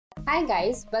Hi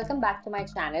guys, welcome back to my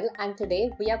channel, and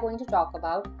today we are going to talk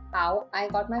about how I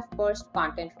got my first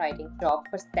content writing job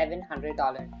for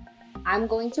 $700. I'm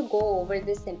going to go over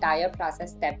this entire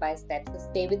process step by step, so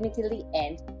stay with me till the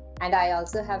end. And I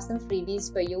also have some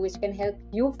freebies for you which can help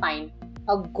you find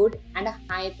a good and a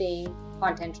high paying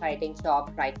content writing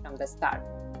job right from the start.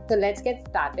 So let's get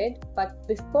started. But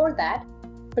before that,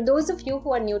 for those of you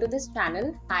who are new to this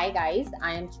channel, hi guys,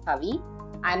 I am Chavi.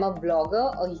 I'm a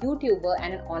blogger, a YouTuber,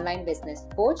 and an online business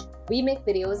coach. We make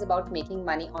videos about making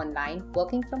money online,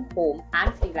 working from home,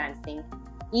 and freelancing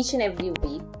each and every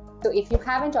week. So if you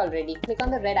haven't already, click on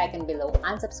the red icon below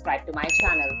and subscribe to my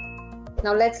channel.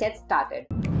 Now let's get started.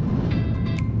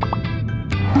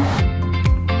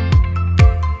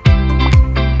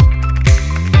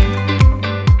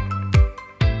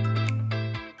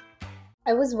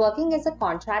 I was working as a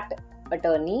contract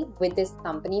attorney with this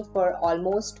company for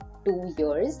almost 2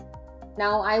 years.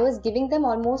 Now I was giving them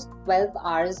almost 12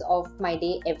 hours of my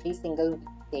day every single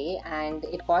weekday, and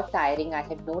it got tiring. I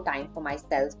had no time for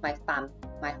myself, my family,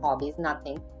 my hobbies,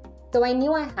 nothing. So I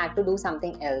knew I had to do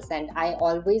something else, and I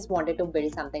always wanted to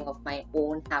build something of my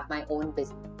own, have my own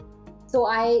business. So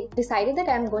I decided that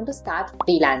I'm going to start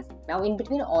freelancing. Now in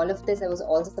between all of this, I was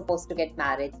also supposed to get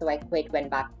married. So I quit,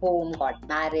 went back home, got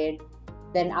married.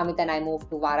 Then Amit and I moved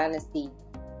to Varanasi.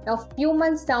 Now, a few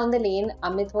months down the lane,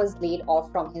 Amit was laid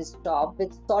off from his job,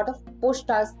 which sort of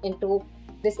pushed us into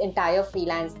this entire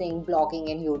freelancing, blogging,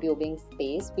 and YouTubing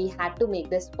space. We had to make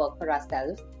this work for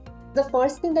ourselves. The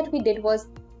first thing that we did was,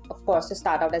 of course, to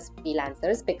start out as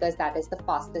freelancers, because that is the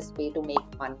fastest way to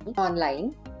make money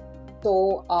online.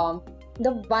 So,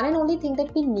 the one and only thing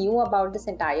that we knew about this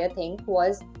entire thing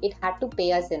was it had to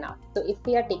pay us enough. So, if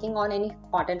we are taking on any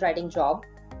content writing job,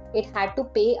 it had to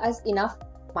pay us enough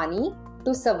money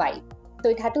to survive.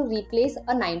 So it had to replace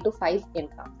a 9-to-5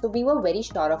 income. So we were very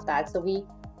sure of that. So we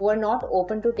were not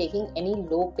open to taking any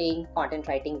low paying content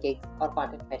writing gigs or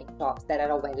content writing jobs that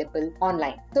are available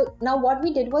online. So now what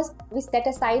we did was we set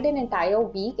aside an entire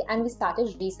week and we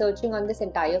started researching on this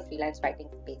entire freelance writing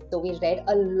space. So we read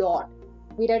a lot.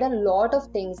 We read a lot of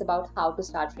things about how to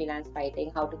start freelance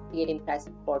writing, how to create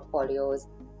impressive portfolios,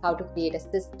 how to create a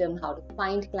system, how to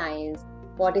find clients,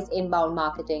 what is inbound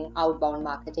marketing, outbound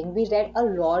marketing. We read a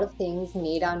lot of things,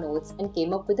 made our notes, and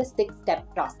came up with a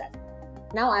 6-step process.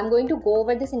 Now I'm going to go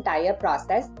over this entire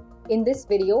process in this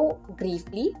video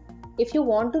briefly. If you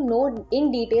want to know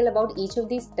in detail about each of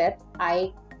these steps,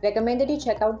 I recommend that you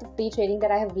check out the free training that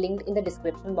I have linked in the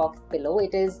description box below.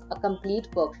 It is a complete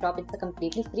workshop. It's a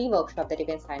completely free workshop that you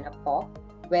can sign up for,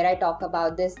 where I talk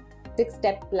about this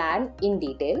 6-step plan in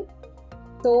detail.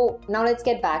 So now let's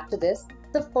get back to this.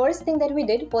 The first thing that we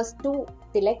did was to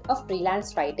select a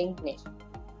freelance writing niche.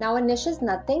 Now a niche is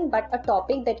nothing but a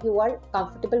topic that you are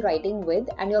comfortable writing with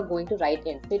and you're going to write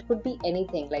in. So it could be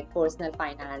anything like personal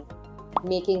finance,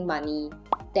 making money,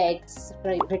 debts,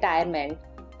 retirement,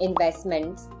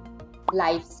 investments,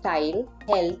 lifestyle,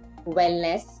 health,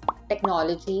 wellness,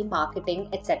 technology, marketing,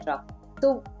 etc.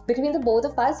 So between the both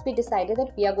of us, we decided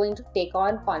that we are going to take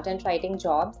on content writing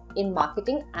jobs in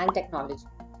marketing and technology.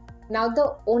 Now,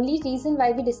 the only reason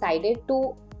why we decided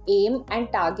to aim and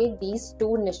target these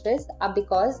two niches are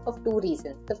because of two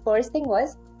reasons. The first thing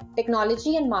was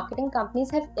technology and marketing companies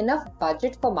have enough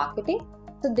budget for marketing,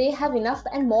 so they have enough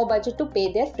and more budget to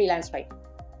pay their freelance writing.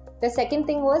 The second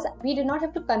thing was we did not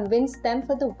have to convince them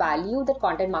for the value that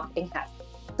content marketing has.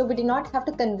 So we did not have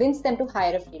to convince them to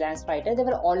hire a freelance writer. They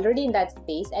were already in that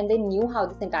space and they knew how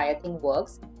this entire thing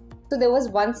works. So there was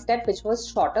one step which was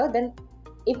shorter than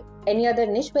if any other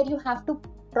niche where you have to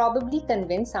probably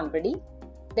convince somebody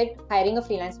that hiring a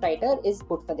freelance writer is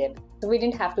good for them. So we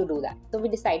didn't have to do that. So we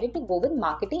decided to go with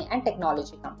marketing and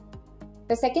technology company.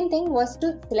 The second thing was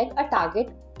to select a target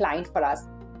client for us.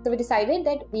 So we decided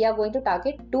that we are going to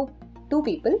target two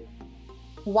people.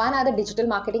 One are the digital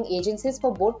marketing agencies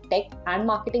for both tech and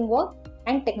marketing work,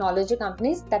 and technology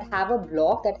companies that have a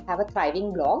blog, that have a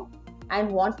thriving blog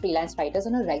and want freelance writers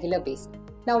on a regular basis.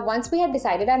 Now, once we had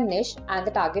decided our niche and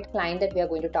the target client that we are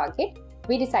going to target,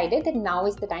 we decided that now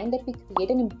is the time that we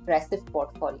create an impressive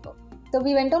portfolio. So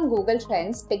we went on Google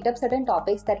Trends, picked up certain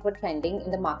topics that were trending in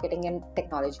the marketing and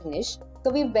technology niche. So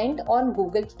we went on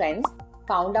Google Trends,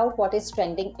 found out what is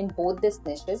trending in both these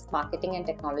niches, marketing and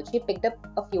technology, picked up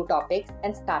a few topics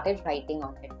and started writing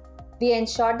on it. We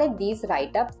ensured that these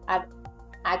write-ups are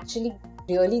actually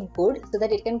really good so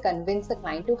that it can convince the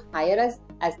client to hire us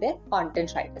as their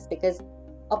content writers, because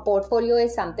a portfolio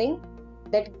is something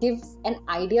that gives an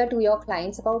idea to your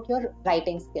clients about your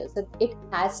writing skills. So it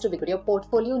has to be good. Your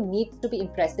portfolio needs to be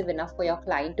impressive enough for your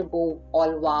client to go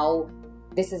all wow,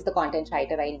 this is the content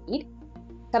writer I need.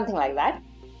 Something like that.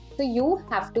 So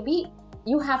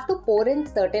you have to pour in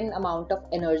certain amount of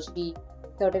energy,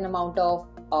 certain amount of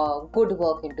good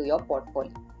work into your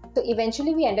portfolio. So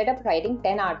eventually we ended up writing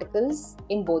 10 articles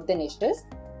in both the niches.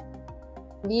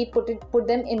 We put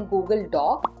them in Google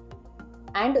Doc,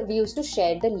 and we used to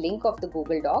share the link of the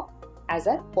Google Doc as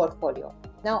a portfolio.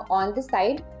 Now on the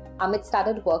side, Amit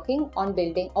started working on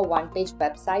building a one-page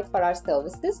website for our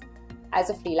services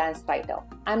as a freelance writer.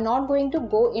 I'm not going to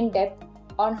go in depth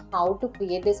on how to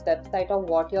create this website or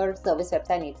what your service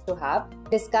website needs to have,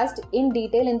 discussed in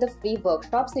detail in the free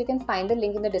workshop. So you can find the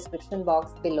link in the description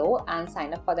box below and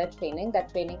sign up for that training.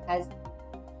 That training has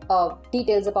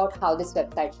details about how this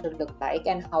website should look like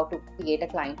and how to create a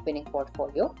client winning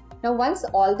portfolio. Now, once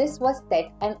all this was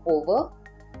set and over,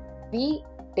 we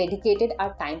dedicated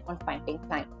our time on finding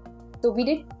clients. So we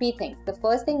did 3 things. The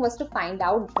first thing was to find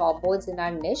out job boards in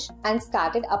our niche and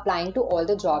started applying to all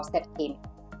the jobs that came.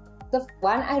 The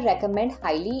one I recommend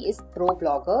highly is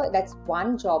ProBlogger. That's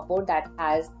one job board that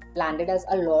has landed us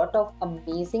a lot of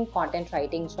amazing content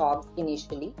writing jobs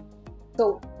initially.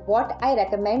 So what I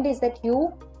recommend is that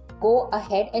you go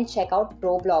ahead and check out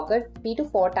ProBlogger 3 to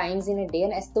 4 times in a day,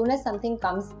 and as soon as something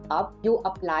comes up, you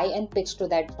apply and pitch to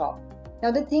that job.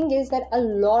 Now the thing is that a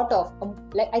lot of,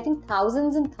 I think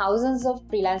thousands and thousands of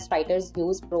freelance writers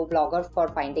use ProBlogger for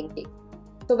finding gigs.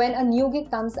 So when a new gig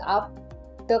comes up,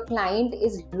 the client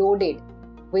is loaded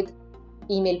with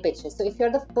email pitches. So if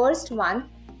you're the first one,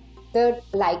 the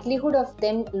likelihood of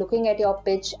them looking at your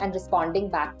pitch and responding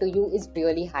back to you is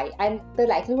really high. And the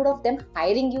likelihood of them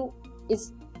hiring you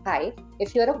is high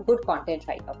if you're a good content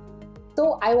writer.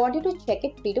 So I want you to check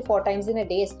it 3 to 4 times in a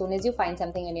day. As soon as you find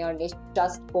something in your niche,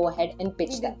 just go ahead and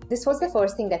pitch them. This was the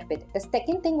first thing that we did. The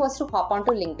second thing was to hop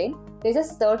onto LinkedIn. There's a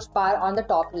search bar on the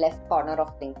top left corner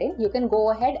of LinkedIn. You can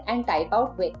go ahead and type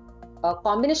out a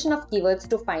combination of keywords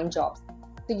to find jobs.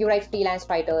 So you write freelance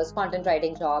writers, content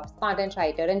writing jobs, content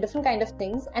writer, and different kind of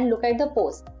things, and look at the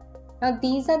post. Now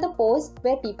these are the posts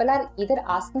where people are either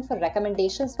asking for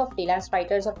recommendations for freelance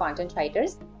writers or content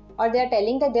writers, or they are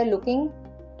telling that they're looking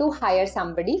to hire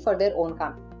somebody for their own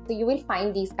company. So you will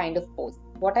find these kind of posts.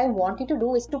 What I want you to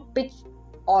do is to pitch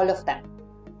all of them,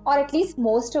 or at least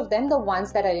most of them, the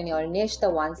ones that are in your niche, the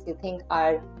ones you think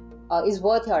are is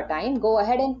worth your time. Go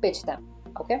ahead and pitch them.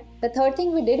 Okay. The third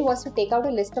thing we did was to take out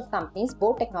a list of companies,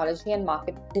 both technology and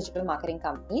digital marketing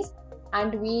companies,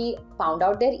 and we found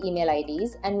out their email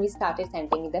IDs and we started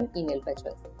sending them email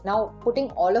pitches. Now, putting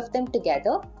all of them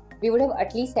together, we would have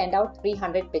at least sent out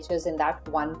 300 pitches in that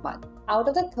 1 month. Out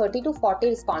of the 30 to 40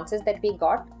 responses that we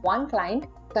got, one client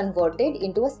converted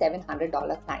into a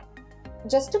 $700 client.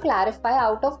 Just to clarify,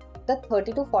 out of the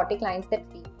 30 to 40 clients that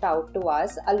reached out to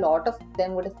us, a lot of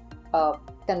them would have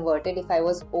converted if I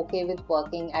was okay with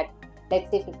working at, let's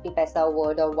say, 50 paisa a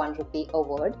word or 1 rupee a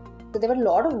word. So there were a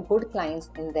lot of good clients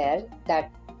in there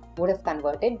that would have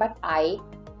converted, but I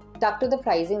stuck to the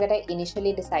pricing that I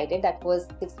initially decided, that was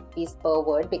 6 rupees per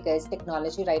word, because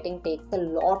technology writing takes a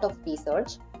lot of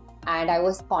research, and I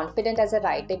was confident as a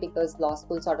writer because law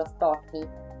school sort of taught me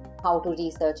how to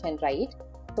research and write.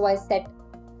 So I set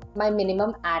my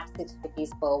minimum at 6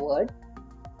 rupees per word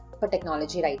for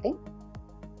technology writing,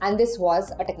 and this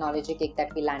was a technology gig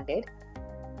that we landed.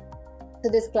 So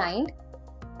this client,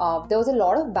 there was a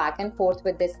lot of back and forth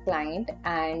with this client,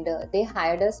 and they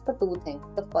hired us for 2 things.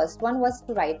 The first one was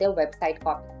to write their website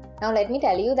copy. Now let me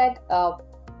tell you that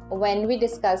when we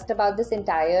discussed about this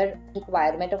entire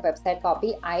requirement of website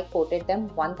copy, I quoted them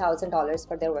 $1,000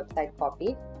 for their website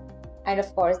copy, and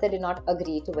of course they did not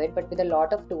agree to it, but with a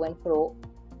lot of to and fro,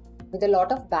 with a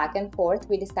lot of back and forth,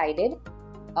 we decided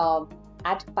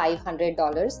at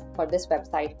 $500 for this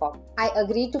website copy. I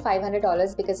agreed to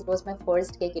 $500 because it was my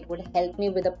first gig. It would help me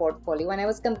with a portfolio, and I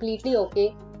was completely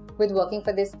okay with working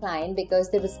for this client because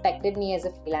they respected me as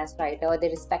a freelance writer, they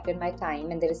respected my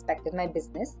time, and they respected my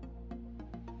business.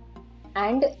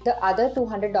 And the other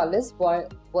 $200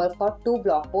 were for 2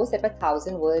 blog posts that were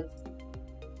 1,000 words,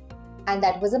 and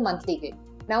that was a monthly gig.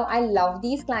 Now, I love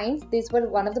these clients. These were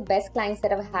one of the best clients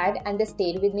that I've had, and they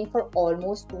stayed with me for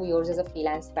almost 2 years as a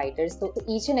freelance writer. So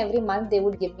each and every month they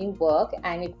would give me work,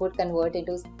 and it would convert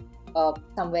into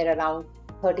somewhere around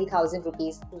 30,000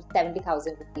 rupees to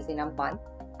 70,000 rupees in a month.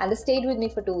 And they stayed with me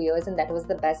for 2 years, and that was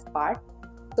the best part.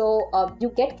 So you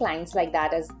get clients like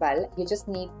that as well. You just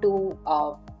need to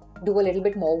do a little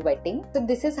bit more vetting. So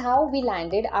this is how we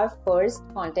landed our first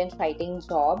content writing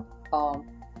job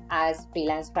as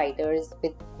freelance writers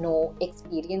with no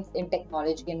experience in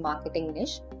technology and marketing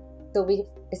niche. So we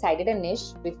decided a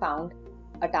niche, we found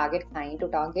a target client to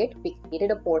target, we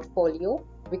created a portfolio,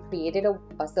 We created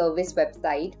a service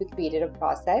website, we created a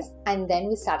process, and then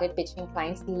we started pitching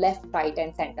clients left, right,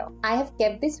 and center. I have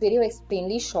kept this video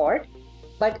extremely short,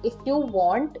 but if you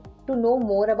want to know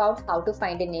more about how to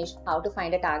find a niche, how to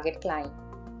find a target client,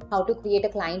 how to create a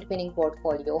client winning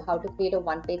portfolio, how to create a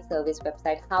one-page service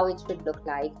website, how it should look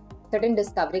like, certain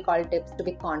discovery call tips to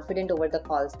be confident over the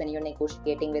calls when you're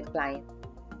negotiating with clients,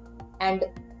 and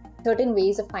certain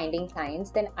ways of finding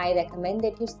clients, then I recommend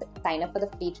that you sign up for the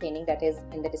free training that is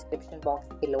in the description box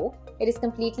below. It is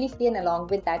completely free, and along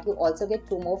with that you also get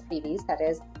 2 more freebies, that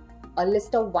is a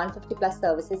list of 150 plus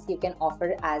services you can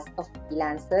offer as a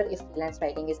freelancer if freelance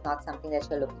writing is not something that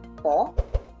you're looking for,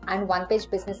 and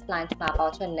one-page business plan to map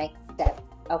out your next step.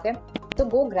 Okay, so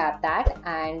go grab that,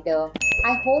 and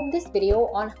I hope this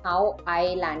video on how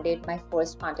I landed my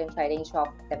first content writing job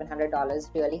for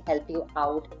 $700 really helped you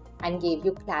out and gave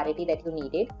you clarity that you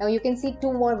needed. Now you can see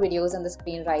 2 more videos on the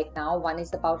screen right now. One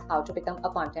is about how to become a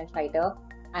content writer,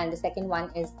 and the second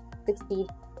one is 60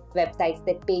 websites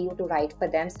that pay you to write for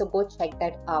them. So go check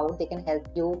that out. They can help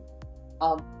you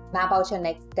map out your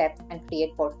next steps and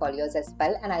create portfolios as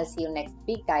well. And I'll see you next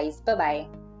week, guys. Bye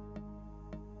bye.